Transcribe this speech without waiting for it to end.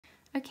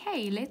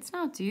Okay, let's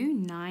now do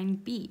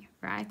 9b,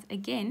 right?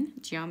 Again,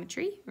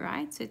 geometry,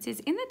 right? So it says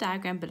in the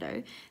diagram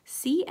below,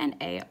 C and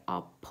A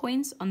are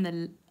points on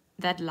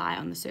that lie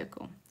on the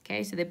circle.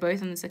 Okay, so they're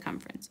both on the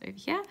circumference over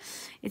here.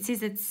 It says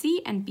that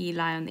C and B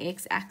lie on the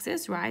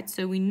x-axis, right?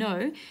 So we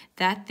know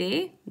that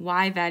their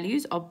y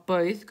values are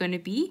both going to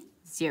be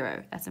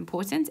 0. That's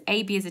important.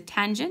 AB is a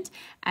tangent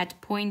at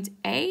point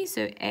A,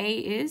 so A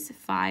is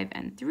 5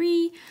 and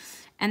 3.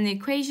 And the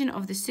equation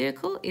of the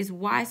circle is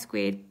x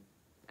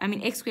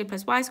squared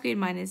plus y squared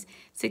minus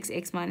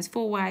 6x minus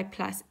 4y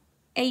plus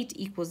 8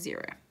 equals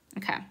 0.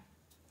 Okay.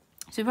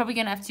 So we're probably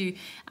going to have to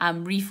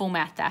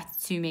reformat that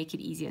to make it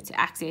easier to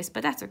access,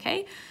 but that's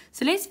okay.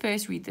 So let's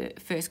first read the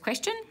first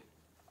question.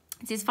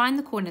 It says, find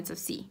the coordinates of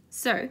C.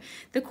 So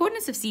the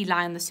coordinates of C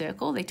lie on the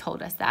circle. They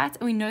told us that.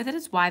 And we know that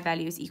its y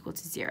value is equal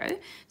to 0.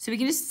 So we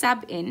can just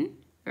sub in,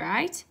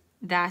 right,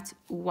 that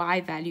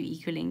y value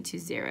equaling to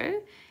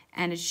 0.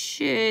 And it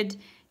should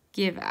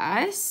give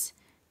us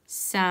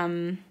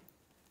some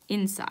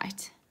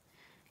insight.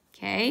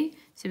 Okay,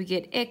 so we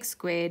get x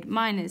squared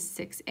minus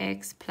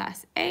 6x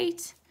plus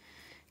 8.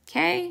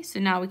 Okay, so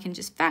now we can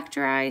just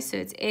factorize. So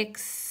it's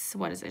x,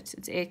 what is it?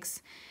 It's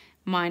x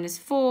minus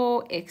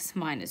 4, x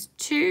minus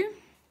 2.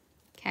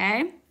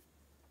 Okay,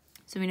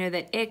 so we know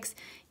that x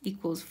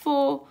equals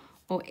 4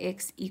 or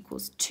x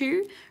equals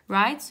 2,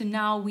 right? So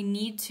now we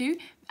need to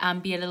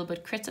be a little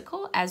bit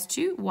critical as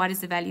to what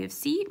is the value of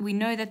C. We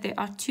know that there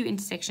are two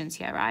intersections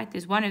here, right?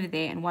 There's one over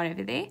there and one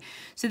over there.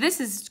 So this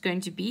is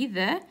going to be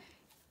the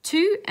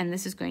 2 and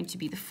this is going to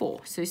be the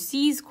 4. So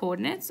C's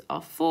coordinates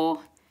are 4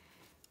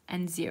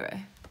 and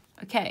 0.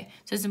 Okay,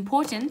 so it's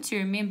important to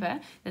remember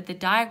that the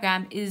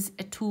diagram is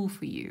a tool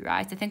for you,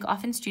 right? I think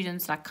often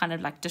students kind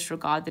of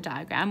disregard the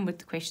diagram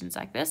with questions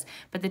like this,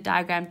 but the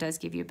diagram does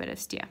give you a bit of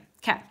steer.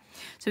 Okay,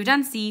 so we've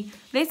done C.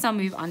 Let's now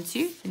move on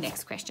to the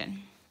next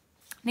question.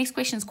 Next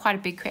question is quite a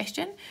big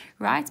question,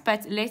 right?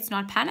 But let's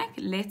not panic.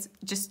 Let's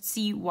just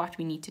see what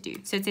we need to do.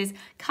 So it says,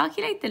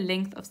 calculate the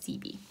length of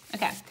CB.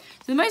 Okay,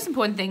 so the most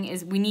important thing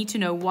is we need to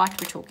know what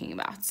we're talking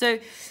about. So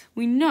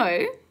we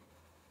know,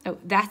 oh,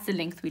 that's the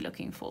length we're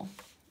looking for.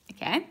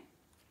 Okay,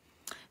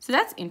 so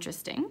that's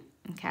interesting.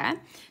 Okay,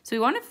 so we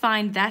want to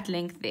find that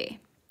length there.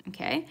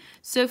 Okay,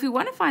 so if we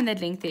want to find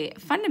that length there,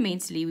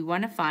 fundamentally we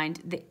want to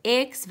find the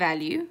x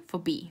value for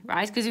b,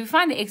 right? Because if we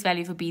find the x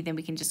value for b, then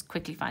we can just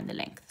quickly find the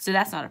length. So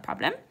that's not a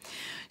problem.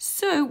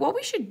 So what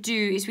we should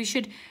do is we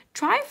should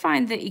try and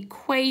find the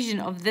equation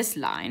of this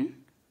line,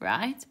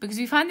 right? Because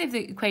if we find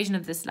the equation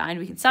of this line,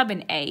 we can sub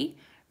in a,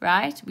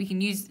 right? We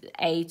can use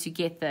a to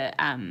get the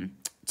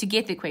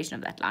equation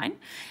of that line,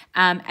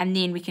 and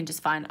then we can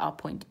just find our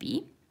point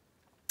B.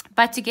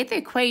 But to get the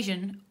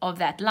equation of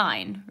that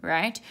line,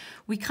 right,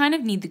 we kind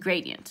of need the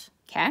gradient,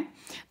 okay?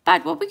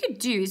 But what we could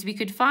do is we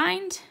could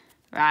find,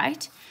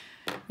 right,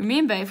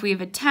 remember if we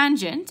have a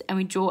tangent and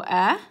we draw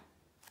a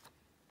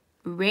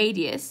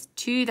radius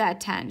to that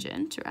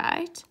tangent,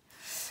 right,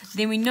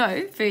 then we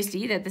know,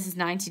 firstly, that this is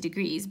 90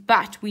 degrees,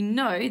 but we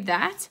know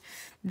that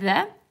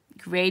the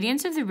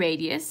gradient of the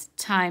radius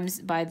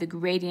times by the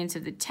gradient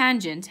of the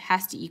tangent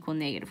has to equal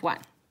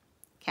 -1.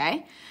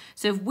 Okay,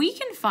 so if we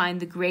can find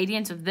the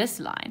gradient of this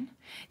line,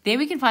 then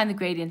we can find the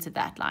gradient of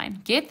that line,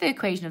 get the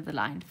equation of the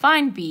line,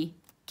 find B,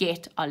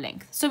 get our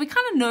length. So we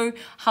kind of know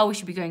how we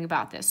should be going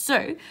about this.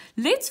 So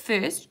let's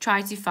first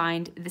try to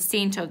find the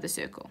center of the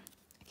circle.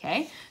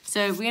 Okay,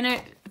 so we're going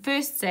to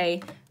first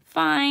say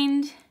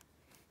find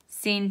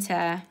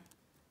center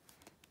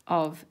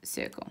of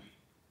circle.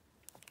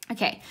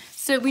 Okay,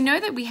 so we know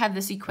that we have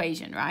this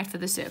equation, right, for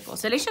the circle.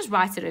 So let's just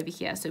write it over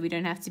here so we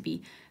don't have to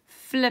be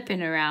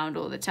flipping around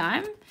all the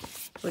time.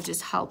 It will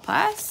just help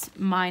us.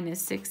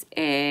 Minus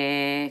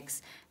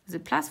 6x, is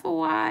it plus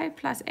 4y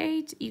plus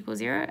 8 equals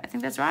 0? I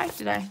think that's right.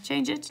 Did I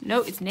change it?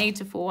 No, it's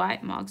negative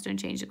 4y. Marks don't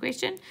change the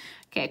question.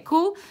 Okay,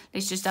 cool.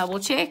 Let's just double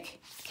check.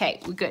 Okay,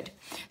 we're good.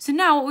 So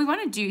now what we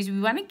want to do is we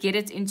want to get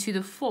it into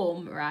the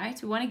form, right?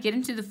 We want to get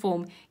into the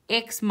form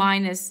x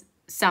minus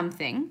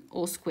something,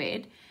 all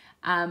squared,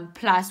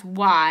 plus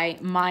y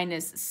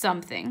minus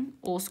something,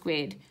 all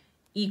squared,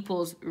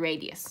 equals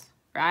radius,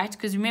 right?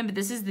 Because remember,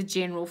 this is the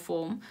general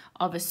form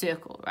of a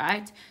circle,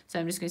 right? So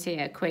I'm just going to say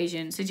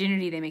equation. So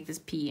generally, they make this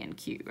P and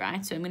Q,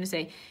 right? So I'm going to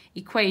say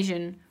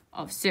equation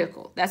of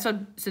circle.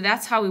 So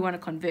that's how we want to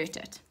convert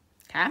it,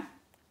 okay?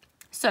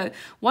 So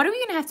what are we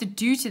going to have to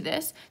do to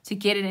this to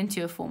get it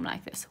into a form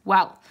like this?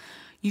 Well,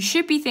 you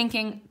should be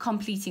thinking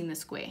completing the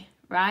square,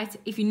 right?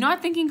 If you're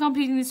not thinking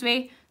completing the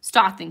square,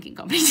 start thinking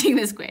completing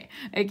the square,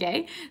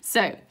 okay?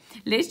 So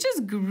let's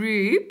just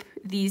group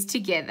these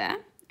together,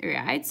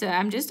 right? So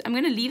I'm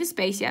going to leave a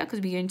space here because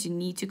we're going to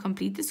need to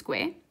complete the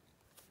square.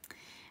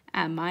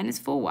 Minus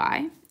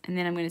 4y, and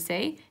then I'm going to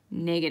say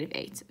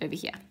 -8 over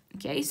here,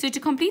 okay? So to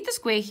complete the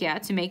square here,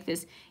 to make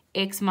this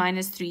x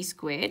minus 3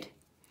 squared,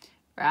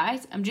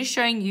 right? I'm just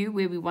showing you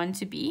where we want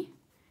to be,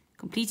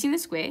 completing the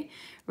square,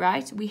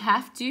 right? We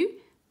have to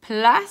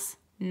plus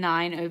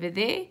 9 over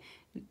there,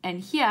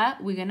 and here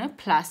we're going to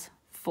plus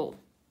 4,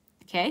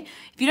 Okay,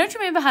 if you don't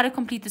remember how to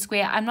complete the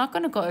square, I'm not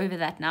going to go over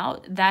that now.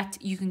 That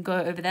you can go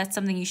over. That's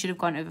something you should have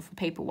gone over for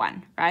paper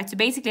 1, right? So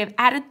basically, I've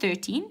added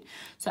 13.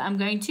 So I'm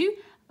going to,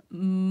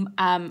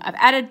 I've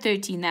added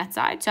 13 that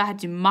side. So I had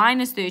to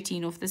minus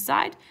 13 off this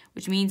side,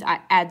 which means I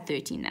add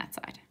 13 that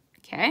side.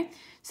 Okay,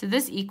 so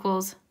this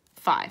equals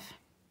 5.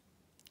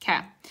 Okay,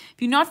 if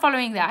you're not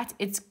following that,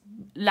 it's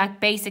like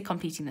basic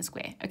completing the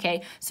square.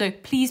 Okay, so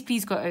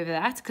please go over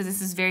that because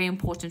this is very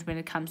important when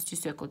it comes to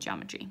circle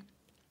geometry.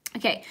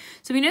 Okay,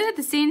 so we know that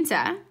the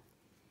center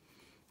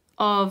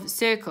of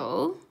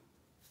circle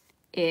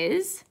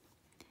is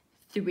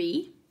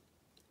 3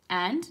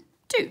 and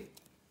 2.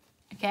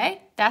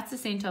 Okay, that's the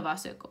center of our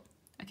circle.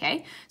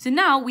 Okay, so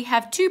now we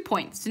have 2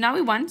 points. So now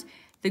we want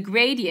the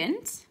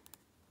gradient,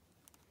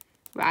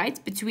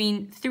 right,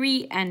 between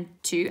 3 and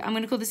 2. I'm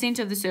going to call the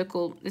center of the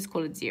circle, let's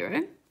call it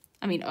 0.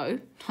 I mean O,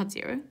 not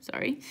 0,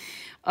 sorry.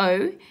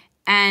 O,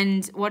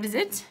 and what is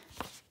it?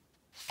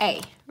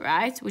 A,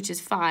 right, which is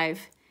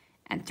 5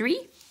 and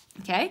 3.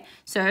 Okay,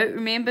 so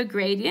remember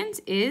gradient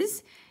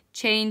is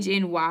change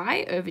in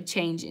y over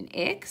change in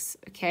x.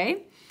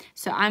 Okay,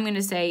 so I'm going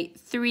to say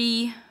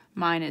 3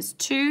 minus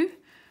 2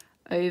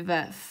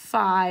 over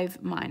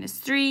 5 minus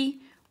 3,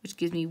 which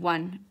gives me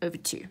 1 over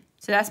 2.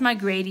 So that's my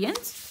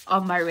gradient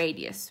of my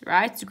radius,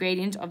 right? It's the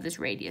gradient of this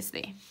radius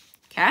there.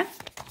 Okay,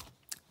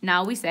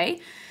 now we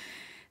say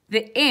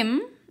the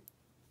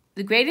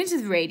the gradient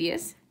of the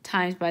radius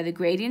times by the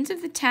gradient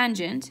of the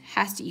tangent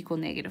has to equal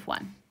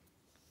 -1.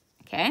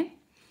 Okay,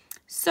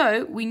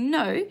 so we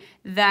know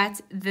that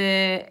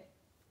the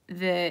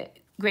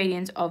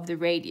gradient of the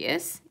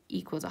radius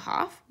equals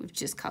 1/2. We've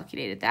just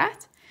calculated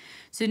that.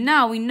 So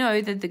now we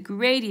know that the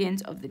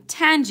gradient of the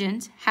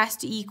tangent has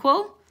to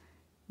equal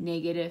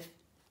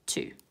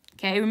 -2.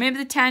 Okay, remember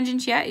the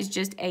tangent here is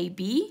just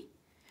AB,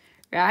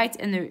 right?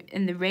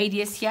 And the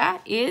radius here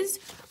is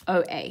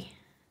OA.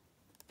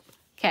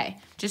 Okay,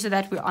 just so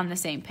that we're on the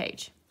same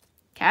page.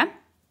 Okay,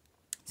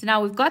 so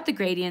now we've got the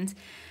gradient.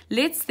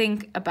 Let's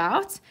think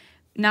about,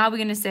 now we're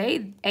going to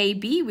say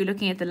AB, we're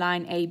looking at the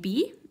line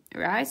AB,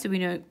 right? So we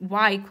know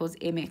y equals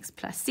mx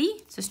plus c,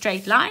 it's a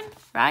straight line,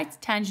 right?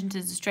 Tangent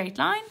is a straight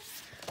line.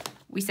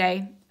 We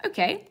say,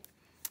 okay,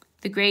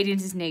 the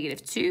gradient is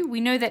 -2. We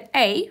know that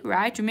A,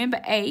 right? Remember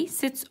A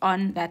sits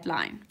on that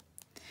line.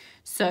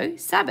 So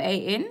sub A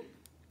in,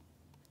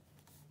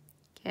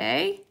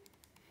 okay,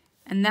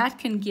 and that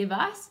can give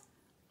us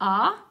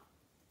our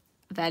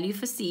value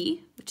for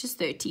C, which is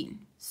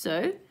 13. So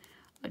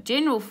our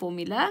general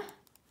formula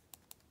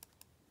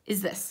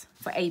is this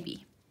for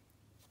AB,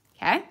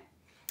 okay?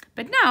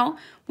 But now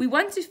we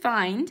want to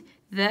find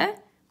the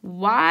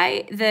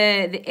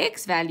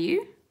x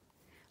value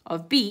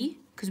of B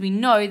because we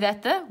know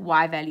that the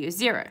y value is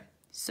 0.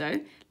 So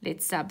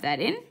let's sub that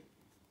in.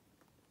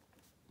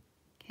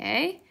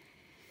 Okay,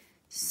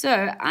 so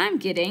I'm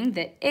getting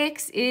that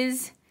x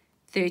is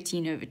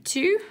 13 over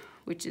 2,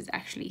 which is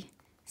actually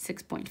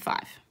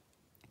 6.5.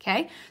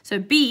 Okay, so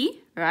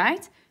B,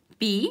 right,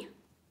 B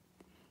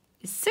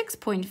is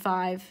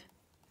 6.5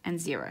 and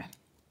 0.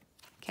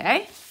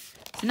 Okay,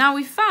 so now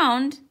we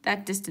found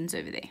that distance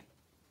over there.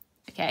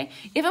 Okay,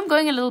 if I'm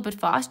going a little bit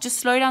fast, just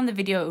slow down the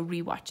video or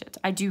rewatch it.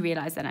 I do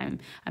realize that I'm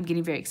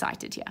getting very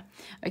excited here.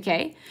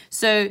 Okay,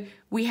 so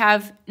we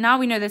have, now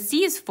we know that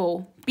C is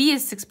 4, B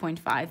is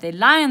 6.5. They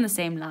lie on the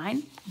same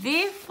line.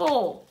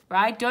 Therefore,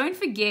 right, don't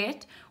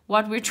forget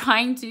what we're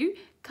trying to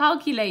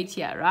calculate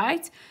here,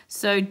 right?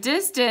 So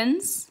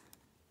distance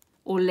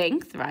or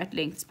length, right?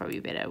 Length is probably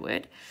a better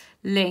word.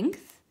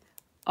 Length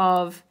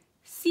of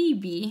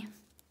CB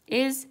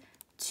is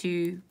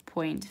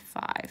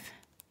 2.5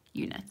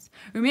 units.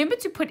 Remember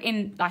to put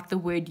in like the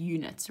word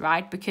units,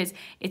 right? Because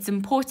it's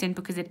important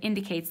because it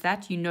indicates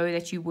that you know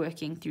that you're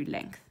working through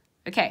length.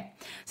 Okay,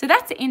 so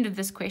that's the end of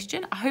this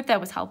question. I hope that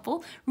was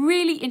helpful.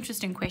 Really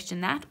interesting question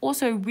that.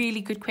 Also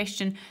really good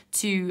question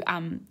to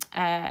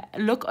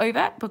look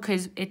over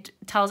because it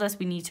tells us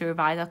we need to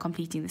revise our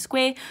completing the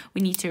square.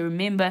 We need to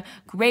remember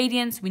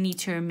gradients. We need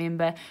to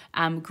remember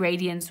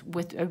gradients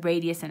with a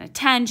radius and a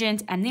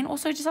tangent, and then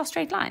also just our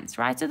straight lines,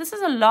 right? So this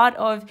is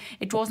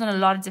it draws on a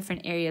lot of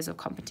different areas of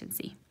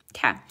competency.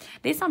 Okay,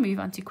 let's now move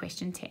on to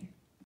question 10.